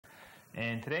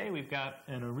And today we've got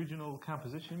an original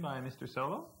composition by Mr.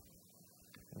 Solo.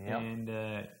 Yep. And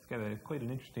it's got quite an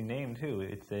interesting name too.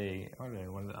 It's a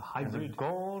hybrid. It's a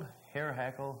gold hair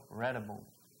hackle rataboom.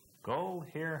 Gold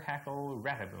hair hackle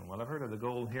rataboom. Well, I've heard of the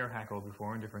gold hair hackle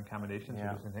before in different combinations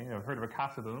or different things. I've heard of a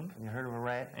cassaboom. You heard of a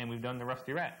rat? And we've done the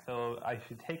rusty rat. So I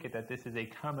should take it that this is a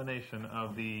combination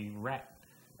of the rat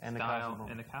and style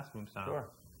the and the cassaboom style. Sure.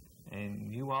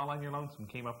 And you all on your lonesome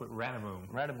came up with rataboom.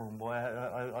 Rataboom, boy.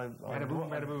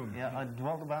 Rataboom. Yeah, I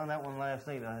dwelt upon that one last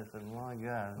night. I said, my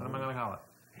God. What am I going to call it?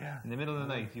 Yeah. In the middle of the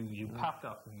night, you popped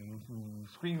up and you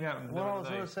screamed out in the middle of the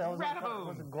night. Rataboom! It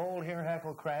was a gold hair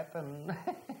hackle crap and...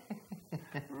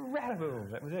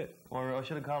 Rataboom, that was it. Or I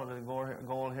should have called it a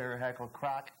gold hair hackle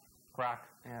crock. Crock.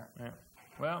 Yeah.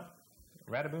 Well,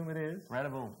 Rataboom it is.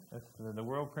 Rataboom. That's the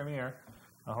world premiere.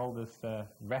 I'll hold this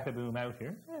Rataboom out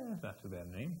here. Yeah, that's not too bad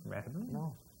a name. Rataboom?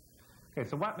 No. Okay,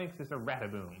 so what makes this a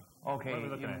Rataboom? Okay,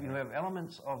 you have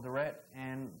elements of the rat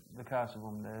and the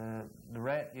cassaboom. The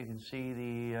rat, you can see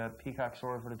the peacock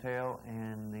sword for the tail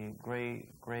and the gray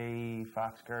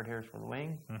fox guard hairs for the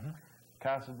wing. Mm-hmm.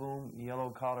 Cassaboom, yellow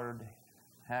collared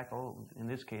hackle, in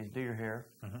this case deer hair.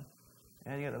 Mm-hmm.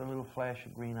 And you got a little flash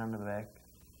of green on the back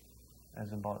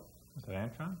as a butt. Is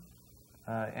that Antron?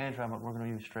 Antron, but we're going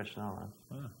to use stretched nylon.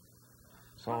 Oh.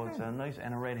 So it's a nice,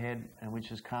 and a red head,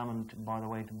 which is common, by the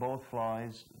way, to both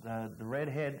flies. The red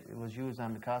head was used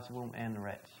on the cassaboom and the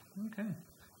rats. Okay.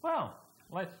 Well,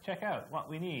 let's check out what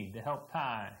we need to help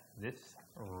tie this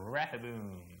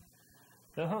Rataboom.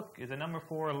 The hook is a number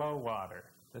 4 low water.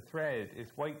 The thread is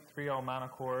white 3/0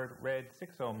 monocord, red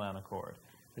 6/0 monocord.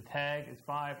 The tag is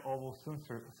 5 oval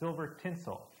silver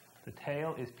tinsel. The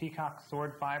tail is peacock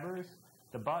sword fibers.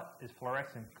 The butt is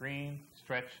fluorescent green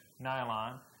stretch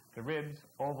nylon. The ribs,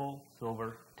 oval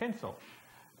silver tinsel.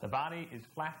 The body is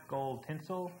flat gold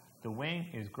tinsel. The wing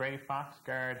is gray fox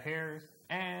guard hairs.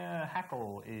 And the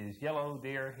hackle is yellow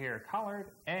deer hair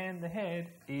collared. And the head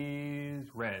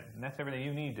is red. And that's everything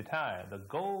you need to tie the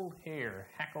gold hair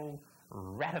hackle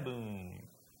Rataboom.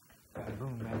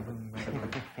 Rataboom, rataboom,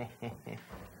 rataboom.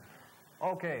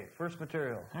 Okay, first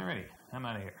material. Alrighty, I'm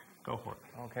out of here. Go for it.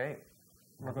 Okay,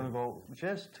 we're going to go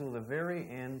just to the very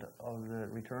end of the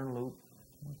return loop.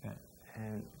 Okay.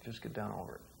 And just get down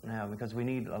over it. Now, because we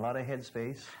need a lot of head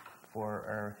space for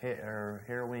our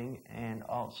hair wing and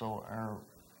also our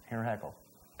hair hackle.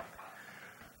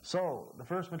 So, the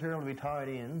first material to be tied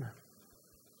in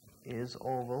is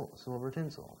oval silver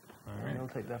tinsel. All right. And we'll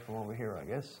take that from over here, I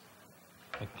guess.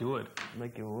 Like you would.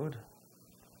 Like you would.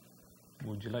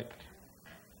 Would you like?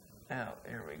 Now,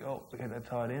 here we go. We got that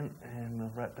tied in, and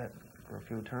we'll wrap that for a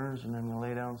few turns, and then we'll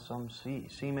lay down some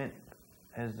cement,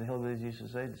 as the hillbillies used to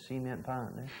say, the cement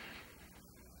pond. Eh?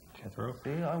 Jethro.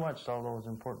 See, I watched all those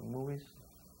important movies,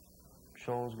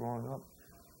 shows growing up.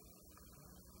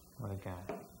 What a guy.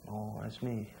 Oh, that's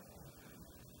me.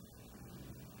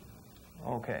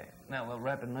 Okay, now we'll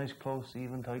wrap it nice, close,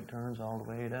 even, tight turns all the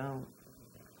way down.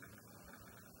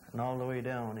 And all the way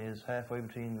down is halfway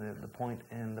between the point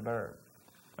and the barb.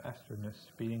 Faster than a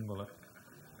speeding bullet.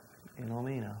 You know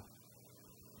me now.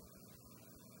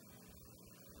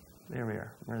 There we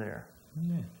are. We're there.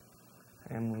 Yeah.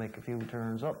 And we'll make a few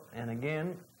turns up. And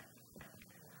again,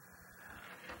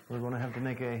 we're going to have to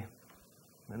make an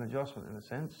adjustment in a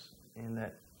sense, in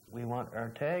that we want our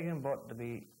tag and butt to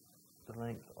be the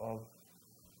length of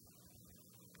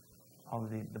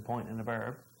the point and the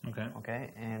barb. Okay.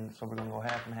 Okay. And so we're going to go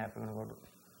half and half. We're going to go.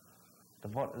 The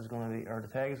butt is going to be, or the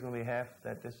tag is going to be half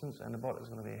that distance, and the butt is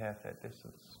going to be half that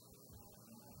distance.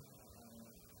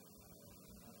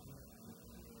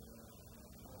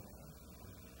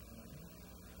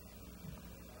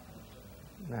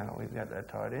 Now we've got that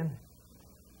tied in.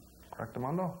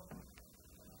 Correctamundo.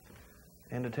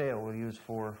 And the tail, we'll use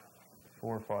four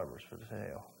fibers for the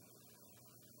tail.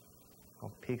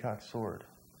 Peacock sword.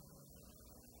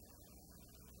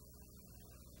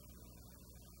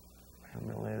 And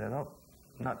we'll lay that up,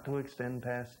 not to extend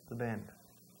past the bend.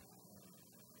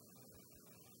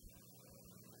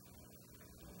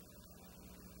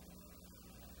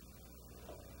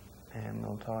 And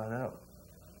we'll tie it out.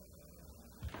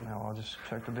 Now I'll just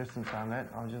check the distance on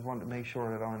that. I just want to make sure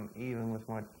that I'm even with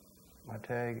my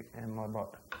tag and my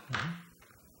butt.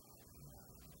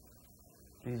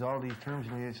 Mm-hmm. All these terms,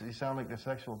 you sound like the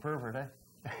sexual pervert, eh?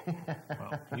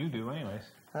 Well, you do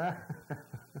anyways.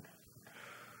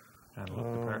 I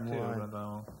love the part too, but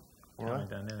I won't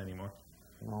done in anymore.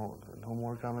 No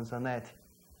more comments on that.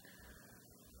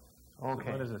 Okay.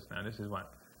 So what is this now? This is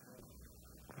what?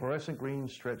 Fluorescent green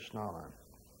stretch nylon.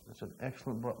 It's an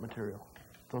excellent butt material.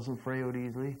 Doesn't fray out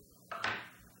easily.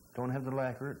 Don't have to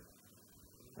lacquer it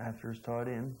after it's tied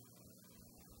in.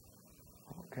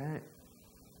 Okay.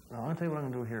 Now, I'll tell you what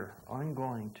I'm going to do here. I'm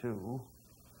going to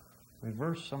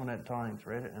reverse some of that tying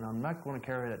thread, and I'm not going to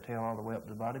carry that tail all the way up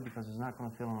the body because it's not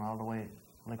going to fill in all the way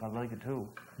like I'd like it to.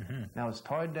 Now, it's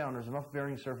tied down. There's enough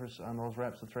bearing surface on those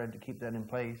wraps of thread to keep that in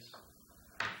place.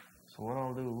 So what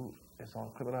I'll do is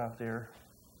I'll clip it off there,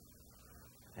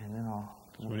 and then I'll...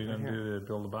 So what are you going to do to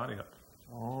build the body up?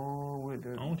 Oh, wait.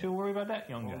 Don't you worry about that,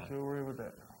 young guy. Don't you worry about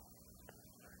that.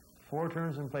 4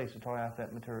 turns in place to tie off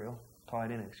that material. Tie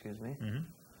it in, excuse me.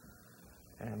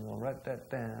 And we'll wrap that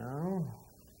down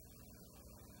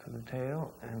to the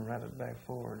tail and wrap it back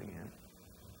forward again.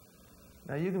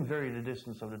 Now you can vary the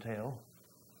distance of the tail,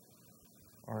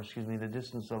 or excuse me, the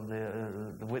distance of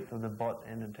the width of the butt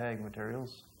and the tag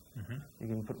materials. You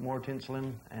can put more tinsel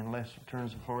in and less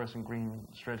turns of fluorescent green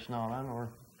stretch knot on, or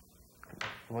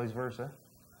vice versa.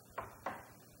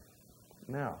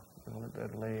 Now, we'll let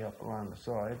that lay up along the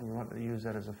side. We want to use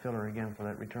that as a filler again for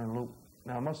that return loop.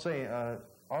 Now I must say,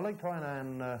 I like tying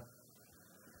on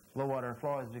low water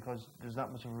flies because there's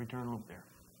not much of a return loop there.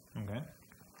 Okay.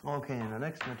 Okay, and the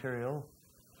next material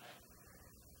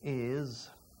is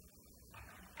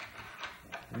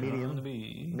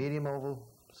medium oval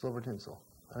silver tinsel.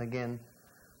 And again,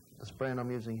 the brand I'm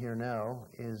using here now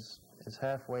is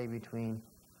halfway between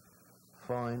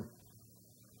fine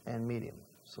and medium.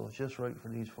 So it's just right for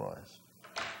these flies.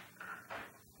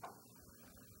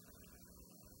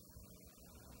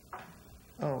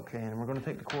 Okay, and we're going to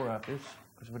take the core off this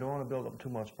because we don't want to build up too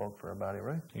much bulk for our body,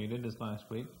 right? You did this last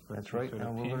week. That's right.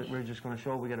 Now we're just going to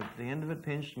show we got the end of it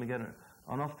pinched, and we got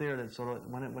enough there that so that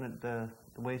when the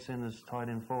waist end is tied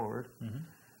in forward,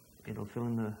 it'll fill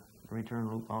in the return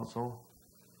loop also.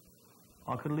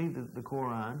 I could leave the core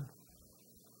on,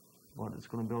 but it's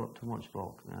going to build up too much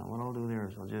bulk. Now what I'll do there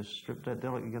is I'll just strip that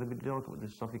delicate. You got to be delicate with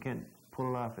this stuff. You can't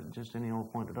pull it off at just any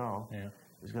old point at all. Yeah.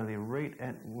 It's got to be right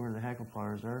at where the hackle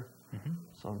pliers are.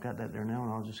 So I've got that there now,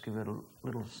 and I'll just give it a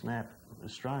little snap.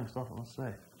 It's strong stuff, let's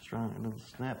say. Strong, a little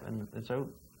snap, and it's out.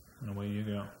 And away you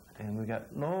go. And we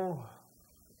got no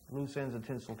loose ends of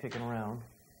tinsel kicking around.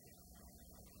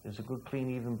 There's a good,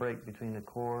 clean, even break between the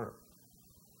core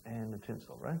and the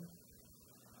tinsel, right?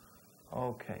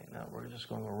 Okay, now we're just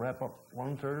going to wrap up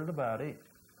 1/3 of the body.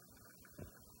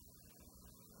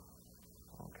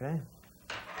 Okay.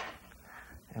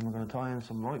 And we're going to tie in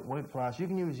some white floss. You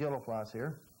can use yellow floss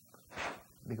here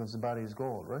because the body is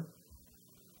gold, right?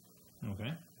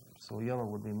 Okay. So yellow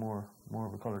would be more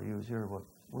of a color to use here, but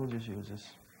we'll just use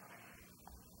this.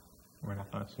 We're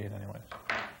not going to see it anyways.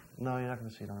 No, you're not going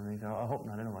to see it underneath. I hope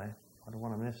not anyway. I don't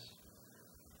want to miss.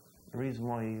 The reason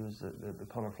why you use the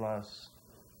color floss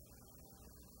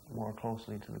more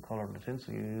closely to the color of the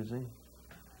tinsel you're using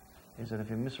is that if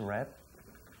you miss a wrap,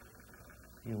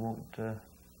 you won't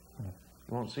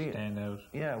see it. Stand out.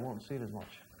 Yeah, it won't see it as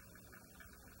much.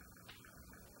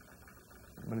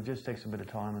 But it just takes a bit of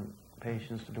time and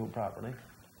patience to do it properly.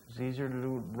 It's easier to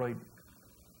do it right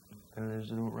than it is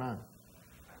to do it wrong.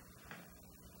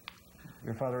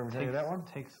 Your father ever tell you that one?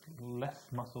 It takes less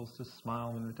muscles to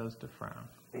smile than it does to frown.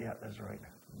 Yeah, that's right.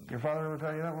 Your father ever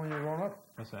tell you that when you were growing up?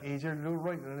 What's that? Easier to do it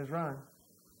right than it is wrong.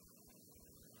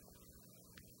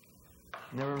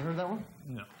 Never heard that one?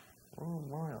 No. Oh,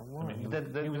 my, oh, my. I mean,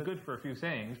 he was good for a few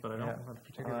sayings, but I don't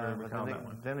particularly recall that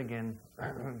one. Then again,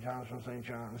 John's from St.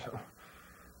 John, so...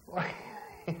 Go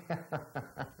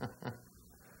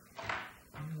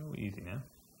easy now.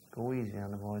 Go easy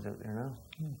on the boys out there now.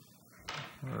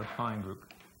 We're a fine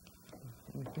group.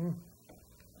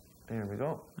 There we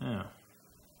go. Yeah.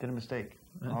 Did a mistake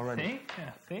already. See?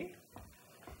 Yeah, see?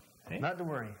 Not to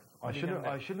worry. I shouldn't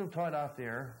have tied off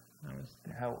there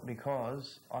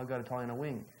because I got to tie in a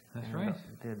wing. That's right.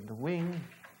 The wing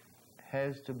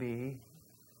has to be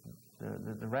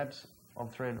the wraps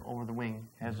of thread over the wing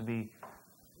has to be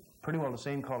pretty well the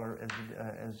same color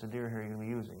as the deer hair you're going to be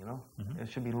using, you know? It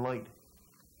should be light.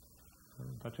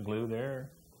 Touch of glue there.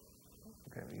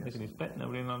 Okay, Lickety split,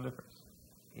 nobody know the difference.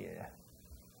 Yeah.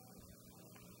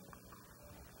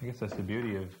 I guess that's the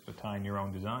beauty of tying your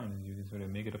own design. You can sort of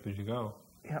make it up as you go.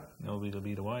 Yep. Nobody will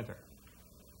be the wiser.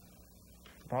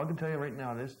 But I can tell you right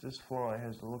now, this fly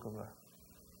has the look of a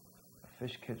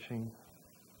fish catching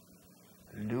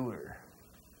lure.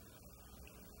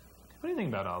 What do you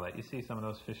think about all that? You see some of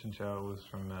those fishing shows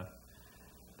from the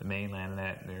mainland and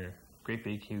that, they're great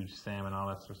big huge salmon, all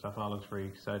that sort of stuff. All looks very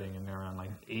exciting, and they're on like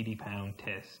 80-pound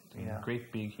tests. And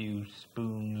great big huge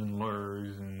spoons and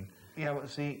lures and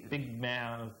big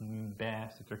mound of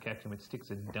bass that they're catching with sticks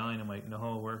of dynamite and the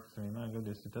whole works. I mean, my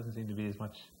goodness, it doesn't seem to be as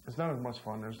much. It's not as much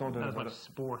fun. There's no doubt about it. Not as much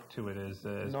sport to it as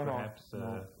perhaps.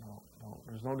 No.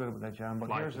 There's no doubt about that, John.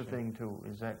 But here's the thing too: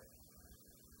 is that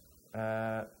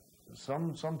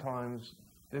sometimes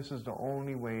this is the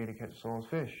only way to catch those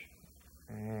fish.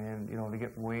 And, you know, to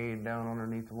get way down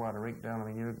underneath the water, right down, I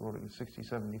mean, you go to 60,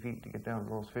 70 feet to get down to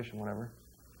those fish and whatever.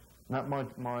 Not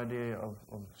my idea of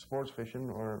sports fishing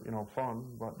or, you know, fun,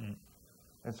 but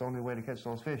that's the only way to catch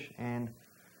those fish. And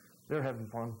they're having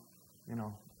fun, you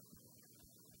know.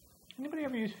 Anybody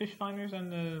ever use fish finders on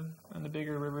the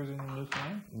bigger rivers in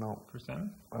Newfoundland? No. For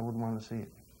salmon? I wouldn't want to see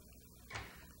it.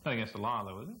 Not against the law,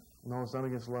 though, is it? No, it's not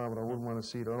against the law, but I wouldn't want to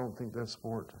see it. I don't think that's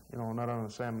sport. You know, not on a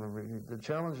salmon river. The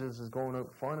challenge is going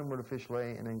out, finding where the fish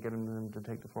lay, and then getting them to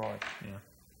take the fly. Yeah.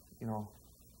 You know,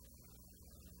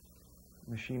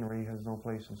 machinery has no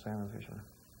place in salmon fishing.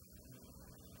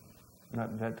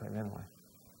 Not that type, anyway.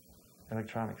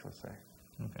 Electronics, let's say.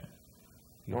 Okay.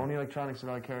 The only electronics that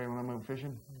I carry when I'm out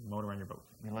fishing? Motor on your boat.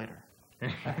 My lighter.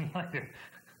 Lighter.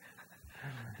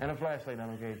 And a flashlight on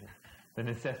occasion. The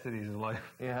necessities of life.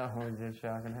 Yeah, it's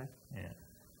shocking, huh? Yeah.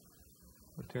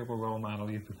 What terrible role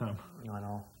model you've become. I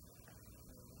know.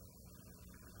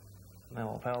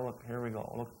 Now, pal, look, here we go.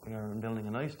 Look, we're building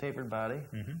a nice tapered body.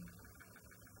 Mm-hmm.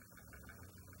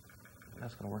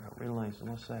 That's going to work out real nice, I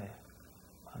must say.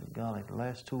 My golly, the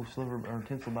last two silver or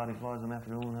tinsel body flies in the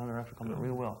afternoon, now they're after coming out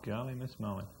real well. Golly, Miss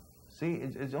Mullen. See,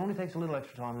 it only takes a little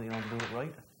extra time, you know, to do it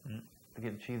right, to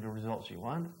achieve the results you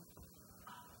want.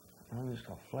 I'm just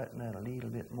going to flatten that a little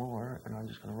bit more, and I'm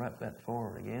just going to wrap that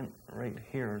forward again. Right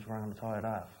here is where I'm going to tie it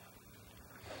off.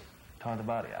 Tie the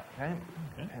body off, okay?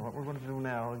 Okay. And what we're going to do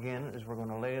now, again, is we're going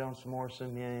to lay down some more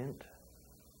cement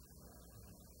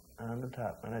on the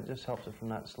top, and it just helps it from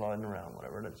not sliding around,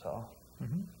 whatever, that's all.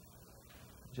 Mm-hmm.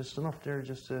 Just enough there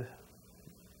just to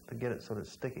get it so that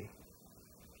it's sticky.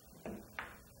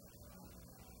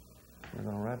 We're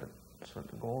going to wrap it so that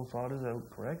the gold side is out,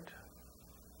 correct?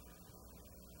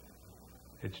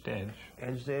 Edge to edge.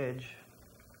 Edge to edge.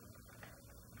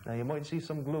 Now you might see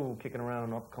some glue kicking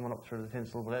around coming up through the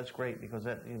tinsel, but that's great because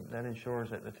that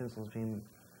ensures that the tinsel is being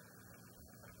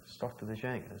stuck to the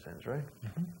shank in a sense, right?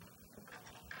 Mm-hmm.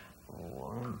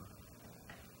 1,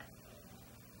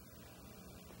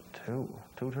 2.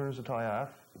 2 turns to tie off.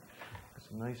 It's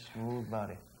a nice smooth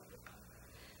body.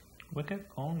 Wicked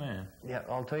old man. Yeah,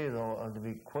 I'll tell you though, to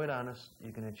be quite honest,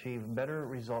 you can achieve better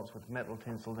results with metal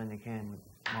tinsel than you can with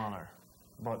mylar.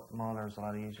 But mylar is a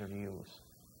lot easier to use.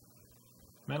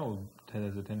 Metal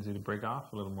has a tendency to break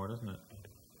off a little more, doesn't it?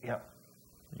 Yep.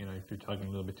 You know, if you're tugging a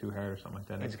little bit too hard or something like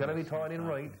that. It's got to be tied in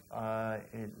right.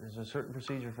 There's a certain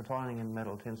procedure for tying in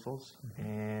metal tinsels,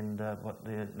 and but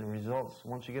the results,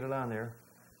 once you get it on there,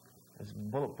 it's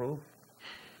bulletproof.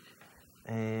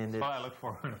 And that's what I look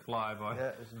for in a fly, boy.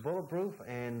 Yeah, it's bulletproof,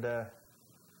 and it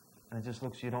just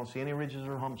looks, you don't see any ridges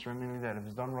or humps or anything like that. If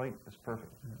it's done right, it's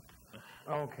perfect.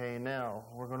 Okay, now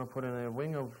we're going to put in a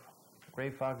wing of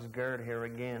gray fox guard hair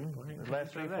again. The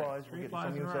last 3 flies, we're getting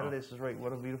some use out of this. Is right.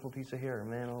 What a beautiful piece of hair,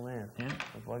 man! Oh man! Yeah.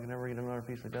 If I can ever get another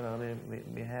piece like that, I'll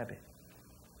be happy.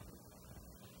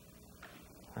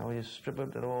 Now we just strip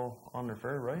out that all under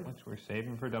fur, right? Which we're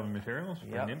saving for double materials.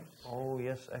 Yeah. Nymphs. Oh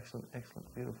yes, excellent,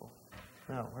 excellent, beautiful.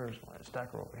 Now where's my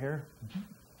stacker over here?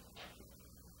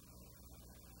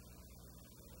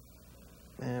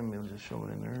 And we'll just show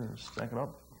it in there and stack it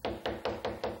up.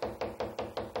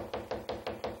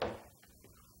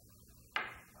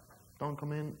 Don't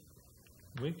come in.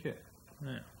 Wicked.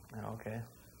 Yeah. Okay,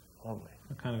 lovely.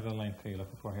 What kind of a length are you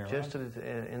looking for here? Just to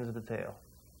the ends of the tail.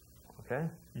 Okay?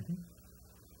 Mm-hmm.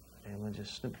 And we'll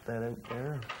just snip that out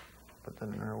there. Put that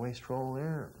in our waist roll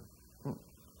there. Okay,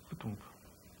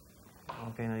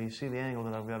 now you see the angle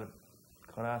that I've got it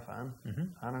cut off on,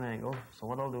 on an angle. So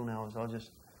what I'll do now is I'll just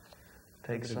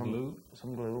take some glue,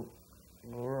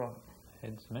 glue her up.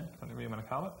 Head cement, whatever you want to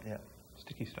call it. Yeah.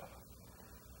 Sticky stuff.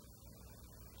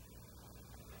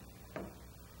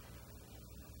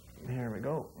 Here we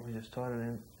go. We just tied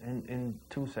it in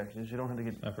 2 sections. You don't have to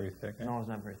get... Not very thick, eh? No, it's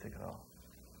not very thick at all.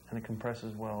 And it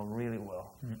compresses well, really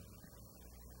well. So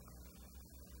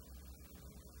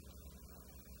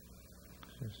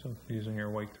you're still using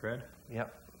your white thread?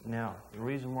 Yep. Now, the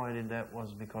reason why I did that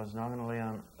was because now I'm going to lay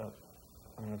on... I'm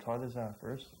going to tie this out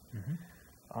first.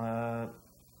 I'm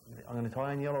going to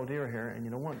tie on yellow deer here, and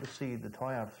you don't want to see the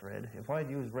tie-off thread. If I'd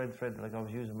used red thread like I was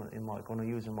using going to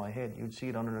use in my head, you'd see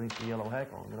it underneath the yellow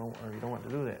hackle. You don't want to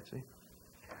do that. See?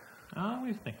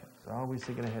 Always thinking. So always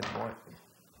thinking ahead, boy.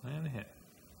 Plan ahead.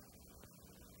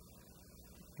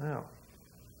 Now,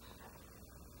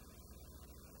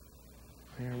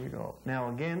 here we go. Now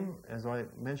again, as I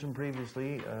mentioned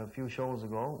previously a few shows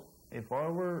ago, if I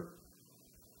were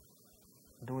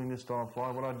doing this style fly,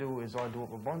 what I do is I do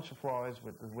up a bunch of flies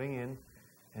with the wing in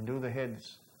and do the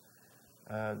heads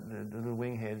the little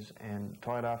wing heads and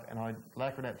tie it off, and I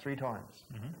lacquer that 3 times.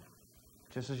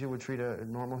 Just as you would treat a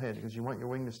normal head, because you want your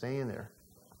wing to stay in there.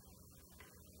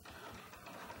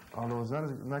 Although it's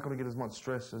not going to get as much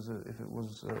stress as if it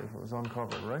was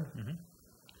uncovered, right?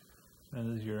 And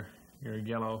this is your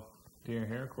yellow deer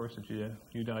hair, of course, that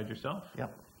you dyed yourself.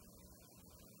 Yep.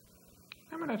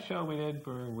 Remember that show we did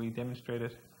where we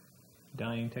demonstrated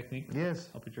dyeing technique? Yes.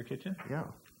 Up at your kitchen? Yeah.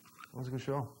 That was a good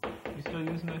show. You still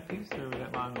using that piece, or was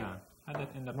that long gone? How'd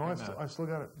that end up? No, I still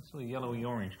got it. It's still a yellowy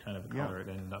orange kind of a color it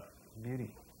ended up.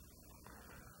 Beauty.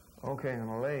 Okay, I'm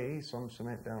gonna lay some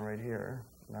cement down right here.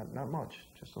 Not much,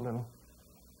 just a little.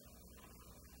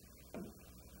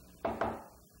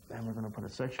 And we're gonna put a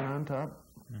section on top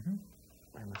and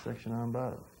a section on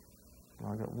bottom.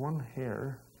 Now I got one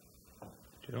hair That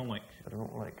you don't like. that I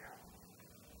don't like.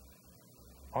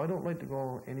 I don't like to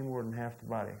go any more than half the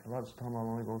body. A lot of the time I'll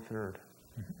only go 1/3.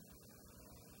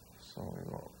 So we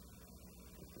go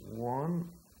 1,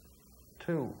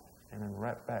 2, and then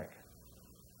wrap back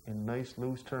in nice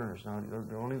loose turns. Now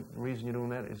the only reason you're doing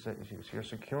that is that you're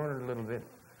securing it a little bit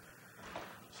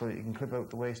so that you can clip out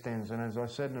the waist ends. And as I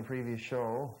said in the previous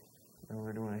show, when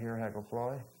we're doing a hair hackle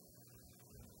fly,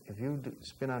 if you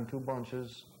spin on 2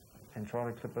 bunches and try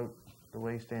to clip out the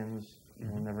waist ends, you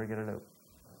will never get it out.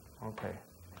 Okay.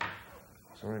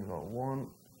 So we're going to go 1,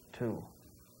 2.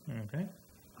 Okay.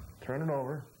 Turn it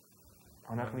over.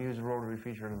 I'm not going to use a rotary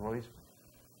feature in the voice.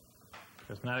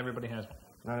 Because not everybody has one.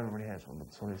 Not everybody has one,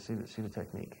 but so they see the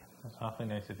technique. That's awfully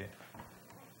nice of you.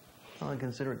 Well, I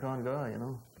consider it con guy, you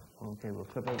know. Okay, we'll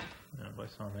clip out. Yeah, by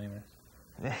some anyways.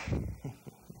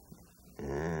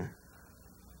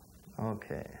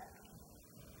 Okay.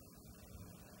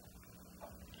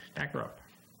 Stack her up.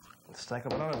 Stack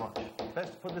up another bunch.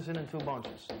 Let's put this in 2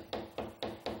 bunches.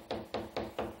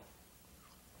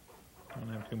 Don't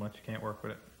have too much, you can't work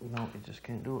with it. No, you just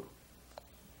can't do it.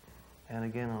 And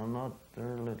again, on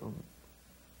another little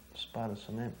spot of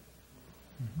cement.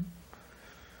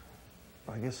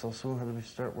 I guess I'll soon have to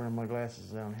start wearing my glasses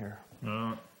down here.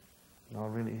 No. No,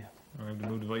 really. I have to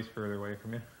move the device further away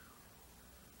from you.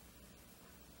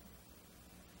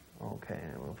 Okay,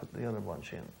 and we'll put the other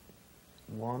bunch in.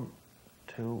 1,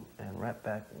 2, and wrap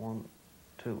back 1,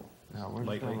 2. Now we're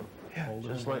Lightly.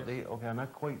 just lightly. Okay, I'm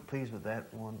not quite pleased with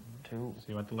that. 1, 2. So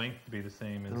you want the length to be the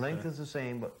same as... The length is the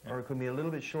same, but or it could be a little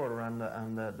bit shorter on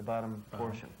the bottom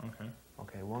portion. Okay.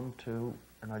 Okay, 1, 2,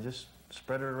 and I just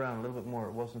spread it around a little bit more.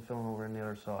 It wasn't filling over in the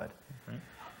other side. Okay.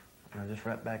 And I just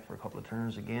wrap back for a couple of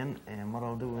turns again, and what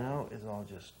I'll do now is I'll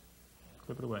just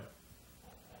Clip it away.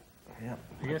 Yep.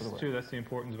 I guess, too, that's the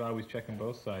importance of always checking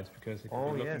both sides, because it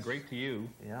could be looking great to you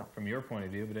from your point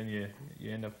of view, but then you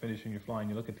end up finishing your fly and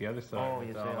you look at the other side,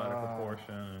 it's all out of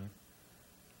proportion. And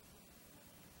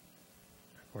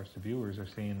of course, the viewers are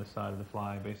seeing the side of the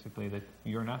fly, basically, that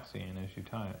you're not seeing as you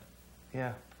tie it.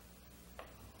 Yeah.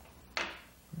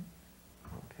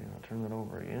 Okay, I'll turn that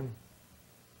over again.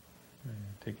 And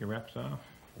take your wraps off.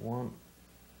 1.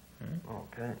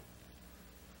 Okay.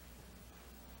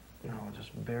 Now I'll just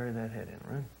bury that head in,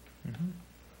 right?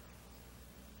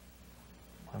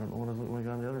 I don't know what it's looking like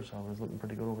on the other side, but it's looking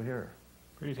pretty good over here.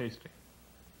 Pretty tasty.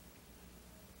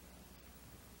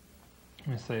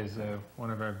 This says one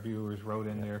of our viewers wrote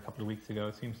in there a couple of weeks ago,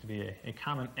 it seems to be a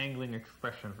common angling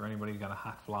expression for anybody who's got a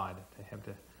hot fly, that they have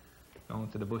to go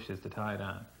into the bushes to tie it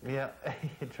on. Yeah,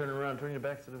 turn around, turn your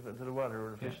back to the water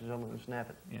where the fish is jumping and snap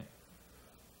it. Yeah.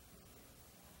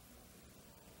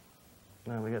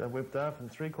 Now we get that whipped off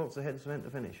and 3 coats of head cement to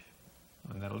finish.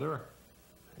 And that'll do her.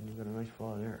 And you've got a nice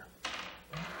fly there.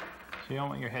 So you don't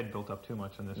want your head built up too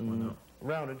much on this one, though.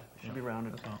 Rounded, should be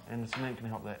rounded. That's all. And the cement can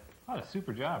help that. Oh, a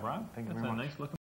super job, Rob. Thank you That's very a much. nice looking